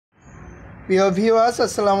প্রিয় ভিউয়ার্স,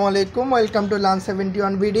 আসসালামু আলাইকুম। Welcome to learn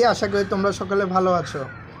 71 video. আশা করি তোমরা সকলে ভালো আছো।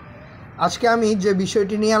 আজকে আমি যে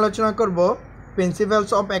বিষয়টি নিয়ে আলোচনা করব, principles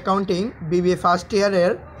of accounting BBA first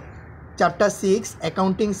ইয়ারের চ্যাপ্টার 6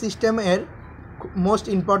 অ্যাকাউন্টিং সিস্টেমের মোস্ট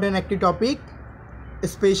ইম্পর্টেন্ট একটি টপিক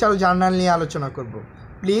স্পেশাল জার্নাল নিয়ে আলোচনা করব।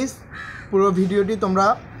 প্লিজ পুরো ভিডিওটি তোমরা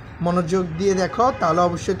মনোযোগ দিয়ে দেখো, তাহলে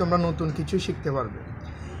অবশ্যই তোমরা নতুন কিছু শিখতে পারবে।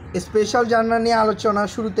 স্পেশাল জার্নাল নিয়ে আলোচনা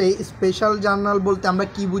শুরুতেই স্পেশাল জার্নাল বলতে আমরা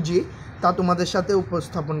কি বুঝি তা তোমাদের সাথে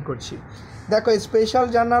উপস্থাপন করছি। দেখো, স্পেশাল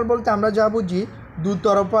জার্নাল বলতে আমরা যা বুঝি,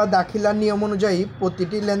 দুতরফা দাখিলার নিয়ম অনুযায়ী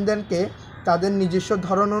প্রতিটি লেনদেনকে তাদের নিজস্ব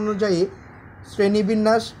ধরন অনুযায়ী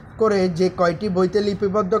শ্রেণীবিন্যাস করে যে কয়টি বইতে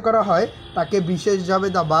লিপিবদ্ধ করা হয় তাকে বিশেষ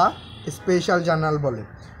জাবেদা বা স্পেশাল জার্নাল বলে।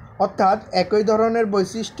 অর্থাৎ একই ধরনের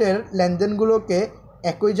বৈশিষ্ট্যের লেনদেনগুলোকে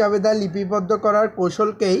একই জাবেদায় লিপিবদ্ধ করার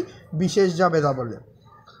কৌশলকেই বিশেষ জাবেদা বলে।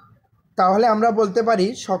 তাহলে আমরা বলতে পারি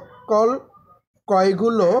সকল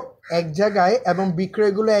ক্রয়গুলো এক জায়গায় এবং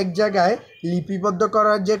বিক্রয়গুলো এক জায়গায় লিপিবদ্ধ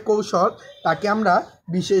করার যে কৌশল তাকে আমরা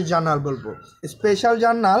বিশেষ জার্নাল বলবো। স্পেশাল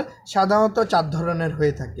জার্নাল সাধারণত 4 ধরনের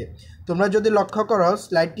হয়ে থাকে। তোমরা যদি লক্ষ্য করো,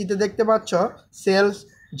 স্লাইডটিতে দেখতে পাচ্ছ সেলস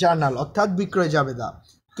জার্নাল অর্থাৎ বিক্রয় জাবেদা,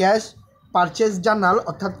 ক্যাশ পারচেস জার্নাল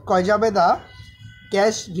অর্থাৎ ক্রয় জাবেদা,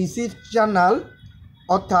 ক্যাশ রিসিপ্ট জার্নাল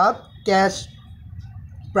অর্থাৎ ক্যাশ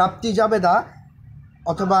প্রাপ্তি জাবেদা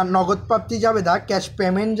অথবা নগদ প্রাপ্তি জাবেদা, ক্যাশ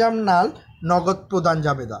পেমেন্ট জার্নাল, নগদ প্রদান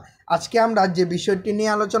জাবেদা। আজকে আমরা যে বিষয়টি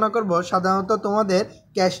নিয়ে আলোচনা করব, সাধারণত তোমাদের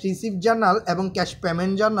ক্যাশ রিসিপ্ট জার্নাল এবং ক্যাশ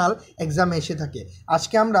পেমেন্ট জার্নাল এক্সামে এসে থাকে।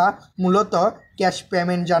 আজকে আমরা মূলত ক্যাশ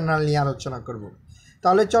পেমেন্ট জার্নাল নিয়ে আলোচনা করব।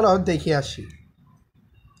 তাহলে চলো দেখে আসি।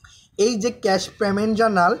 এই যে ক্যাশ পেমেন্ট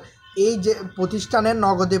জার্নাল, এই যে প্রতিষ্ঠানের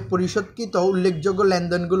নগদে পরিশোধকৃত উল্লেখযোগ্য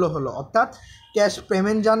লেনদেনগুলো হলো, অর্থাৎ ক্যাশ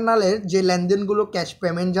পেমেন্ট জার্নালের যে লেনদেনগুলো ক্যাশ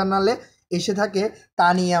পেমেন্ট জার্নালে এসে থাকে তা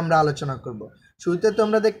নিয়ে আমরা আলোচনা করব। শুরুতে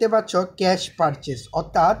তোমরা দেখতে পাচ্ছ ক্যাশ পারচেস,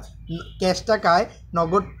 অর্থাৎ ক্যাশ টাকায়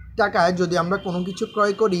নগদ টাকায় যদি আমরা কোনো কিছু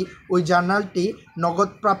ক্রয় করি, ওই জার্নালটি নগদ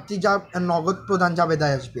প্রাপ্তি নগদ প্রদান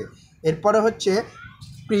জাবেদায় আসবে। এরপরে হচ্ছে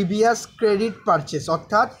প্রিভিয়াস ক্রেডিট পারচেস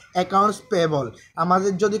অর্থাৎ অ্যাকাউন্টস পেয়েবল,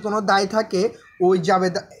 আমাদের যদি কোনো দায় থাকে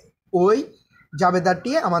ওই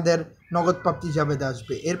জাবেদাটি আমাদের নগদ প্রাপ্তি জাবেদা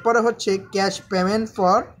আসবে। এরপরে হচ্ছে cash payment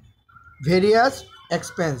for various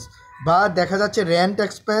expense, বা দেখা যাচ্ছে rent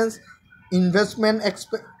expense,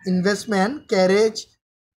 investment, carriage,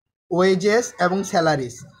 wages এবং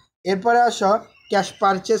স্যালারিজ। এরপরে আসো ক্যাশ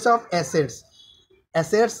পারচেস অফ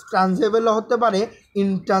অ্যাসেটস ট্রানজেবলও হতে পারে,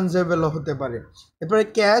 ইনট্রানজেবলও হতে পারে। এরপরে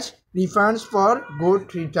cash refunds for good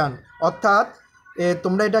return, অর্থাৎ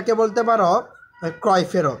তোমরা এটাকে বলতে পারো ক্রয়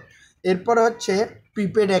ফেরত। এরপরে হচ্ছে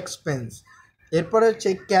প্রিপেড এক্সপেন্স। এরপরে হচ্ছে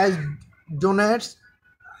ক্যাশ ডোনেটস,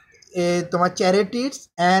 তোমার চ্যারিটিস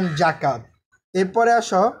অ্যান্ড জাকাত। এরপরে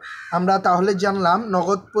আসো আমরা তাহলে জানলাম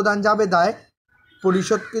নগদ প্রদান জাবেদায়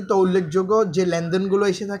পরিশোধকৃত উল্লেখযোগ্য যে লেনদেনগুলো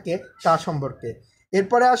এসে থাকে তা সম্পর্কে।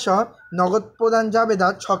 এরপরে আসো নগদ প্রদান জাবেদা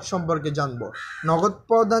ছক সম্পর্কে জানবো। নগদ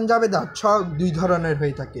প্রদান জাবেদা ছক 2 ধরনের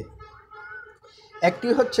হয়ে থাকে। একটি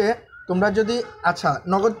হচ্ছে তোমরা যদি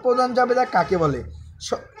নগদ প্রদান জাবেদা কাকে বলে?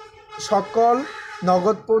 সকল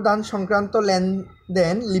নগদ প্রদান সংক্রান্ত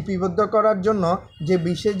লেনদেন লিপিবদ্ধ করার জন্য যে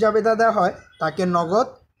বিশেষ জাবেদা দেওয়া হয় তাকে নগদ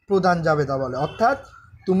প্রদান জাবেদা বলে। অর্থাৎ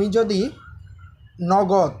তুমি যদি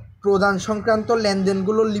নগদ প্রদান সংক্রান্ত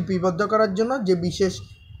লেনদেনগুলো লিপিবদ্ধ করার জন্য যে বিশেষ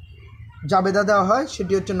জাবেদা দেওয়া হয়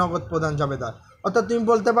সেটি হচ্ছে নগদ প্রদান জাবেদা। অর্থাৎ তুমি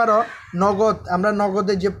বলতে পারো আমরা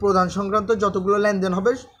নগদে যে প্রদান সংক্রান্ত যতগুলো লেনদেন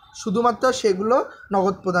হবে শুধুমাত্র সেগুলো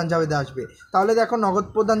নগদ প্রদান জাবেদা আসবে। তাহলে দেখো, নগদ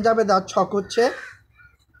প্রদান জাবেদা ছক হচ্ছে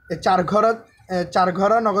 4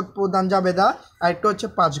 ঘরা নগদ প্রদান জাবেদা, আরেকটা হচ্ছে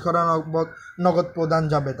 5 ঘরা নগদ প্রদান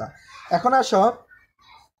জাবেদা। এখন আসো,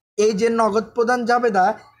 এই যে নগদ প্রদান জাবেদা,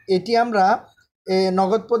 এটি আমরা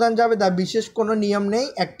নগদ প্রদান জাবেদা বিশেষ কোনো নিয়ম নেই।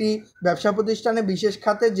 একটি ব্যবসা প্রতিষ্ঠানে বিশেষ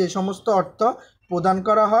খাতে যে সমস্ত অর্থ প্রদান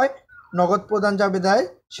করা হয় নগদ প্রদান জাবেদায়,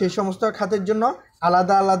 সেই সমস্ত খাতের জন্য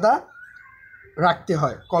আলাদা আলাদা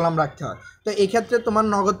কলাম রাখতে হয়। তো এক্ষেত্রে তোমার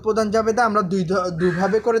নগদ প্রদান জাবেদা আমরা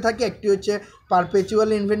দুভাবে করে থাকি। একটি হচ্ছে পারপেচুয়াল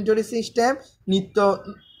ইনভেন্টরি সিস্টেম, নিত্য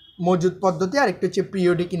মজুদ পদ্ধতি, আর একটি হচ্ছে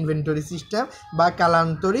পিরিয়ডিক ইনভেন্টরি সিস্টেম বা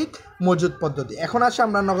কালান্তরিক মজুদ পদ্ধতি। এখন আসে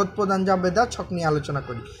আমরা নগদ প্রদান জাবেদা ছক নিয়ে আলোচনা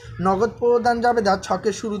করি। নগদ প্রদান জাবেদা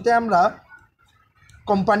ছকের শুরুতে আমরা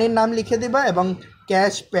কোম্পানির নাম লিখে দেব এবং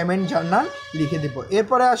ক্যাশ পেমেন্ট জার্নাল লিখে দেব।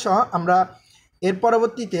 এরপরে আসো আমরা এর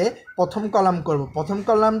পরবর্তীতে প্রথম কলাম করব। প্রথম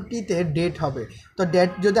কলামটিতে ডেট হবে। তো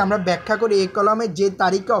ডেট যদি আমরা ব্যাখ্যা করি, এই কলামে যে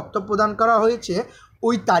তারিখে অর্থ প্রদান করা হয়েছে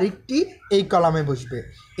ওই তারিখটি এই কলামে বসবে।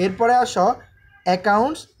 এরপরে আসো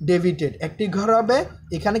অ্যাকাউন্টস ডেবিটেড, একটি ঘর হবে।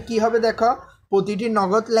 এখানে কি হবে দেখো, প্রতিটি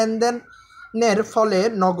নগদ লেনদেনের ফলে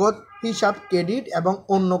নগদ হিসাব ক্রেডিট এবং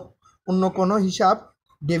অন্য কোনো হিসাব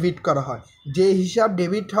ডেবিট করা হয়। যে হিসাব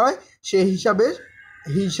ডেবিট হয় সেই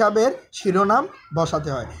হিসাবের শিরোনাম বসাতে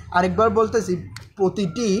হয়। আরেকবার বলতেছি,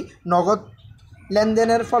 প্রতিটি নগদ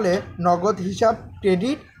লেনদেনের ফলে নগদ হিসাব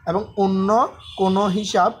ক্রেডিট এবং অন্য কোনো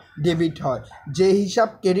হিসাব ডেবিট হয়। যে হিসাব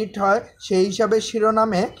ক্রেডিট হয় সেই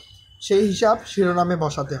হিসাব শিরোনামে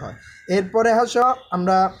বসাতে হয়। এরপরে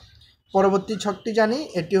আমরা পরবর্তী ছকটি জানি,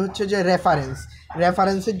 এটি হচ্ছে যে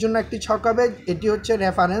রেফারেন্সের জন্য একটি ছক হবে। এটি হচ্ছে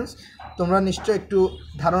রেফারেন্স, তোমরা নিশ্চয় একটু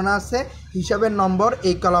ধারণা আছে। হিসাবের নম্বর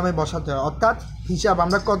এই কলামে বসাতে হয়, অর্থাৎ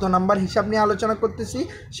আমরা কত নাম্বার হিসাব নিয়ে আলোচনা করতেছি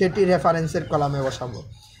সেটি রেফারেন্সের কলামে বসাবো।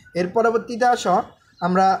 এর পরবর্তীতে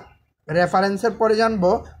আমরা রেফারেন্সের পরে জানবো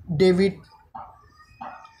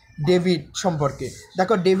ডেবিট সম্পর্কে।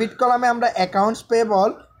 দেখো, ডেবিট কলামে আমরা অ্যাকাউন্টস পেয়েবল,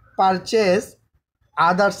 পারচেস,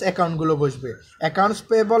 আদার্স অ্যাকাউন্টগুলো বসবে। অ্যাকাউন্টস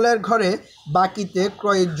পেয়েবলের ঘরে বাকিতে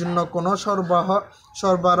ক্রয়ের জন্য কোনো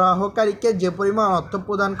সরবরাহকারীকে যে পরিমাণ অর্থ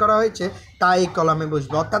প্রদান করা হয়েছে তা এই কলামে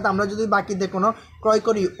বসবে। অর্থাৎ আমরা যদি বাকিতে কোনো ক্রয়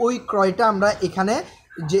করি, ওই ক্রয়টা আমরা এখানে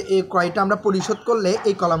এই ক্রয়টা আমরা পরিশোধ করলে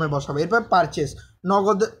এই কলামে বসাবো। এরপর পারচেস,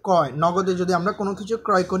 নগদে যদি আমরা কোনো কিছু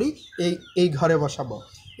ক্রয় করি এই ঘরে বসাবো।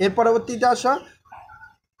 এর পরবর্তীতে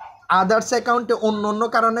আদার্স অ্যাকাউন্টে অন্য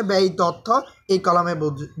কারণে ব্যয়িত অর্থ এই কলামে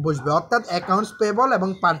বসবে। অর্থাৎ অ্যাকাউন্টস পেয়েবল এবং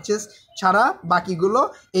পারচেস ছাড়া বাকিগুলো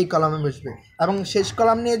এই কলামে বসবে। এবং শেষ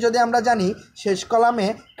কলাম নিয়ে যদি আমরা জানি, শেষ কলামে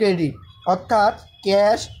ক্রেডিট, অর্থাৎ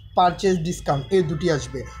ক্যাশ, পারচেস, ডিসকাউন্ট, এই দুটি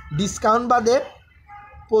আসবে। ডিসকাউন্ট বাদে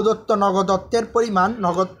প্রদত্ত নগদ অর্থের পরিমাণ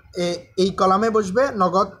এই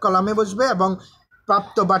নগদ কলামে বসবে এবং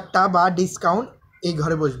প্রাপ্ত বাট্টা বা ডিসকাউন্ট এই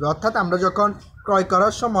ঘরে বসবে। অর্থাৎ আমরা যখন ক্রয়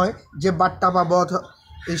করার সময় যে বাট্টা পাবো,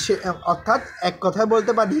 অর্থাৎ এক কথায়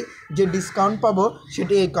বলতে পারি যে ডিসকাউন্ট পাবো,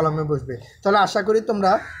 সেটি এই কলামে বসবে। তাহলে আশা করি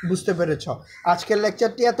তোমরা বুঝতে পেরেছ। আজকের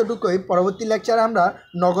লেকচারটি এতটুকুই। পরবর্তী লেকচারে আমরা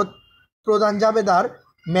নগদ প্রদান জাবেদার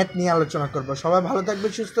ম্যাথ নিয়ে আলোচনা করব। সবাই ভালো থাকবে,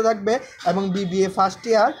 সুস্থ থাকবে এবং বিবিএ ফার্স্ট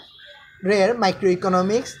ইয়ারের micro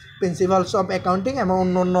economics, principles of accounting এবং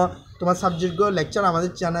অন্য তোমার সাবজেক্টগুলো লেকচার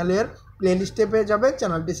আমাদের চ্যানেলের প্লেলিস্টে পেয়ে যাবে।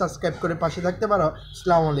 চ্যানেলটি সাবস্ক্রাইব করে পাশে থাকতে পারো।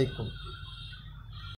 আসসালামু আলাইকুম।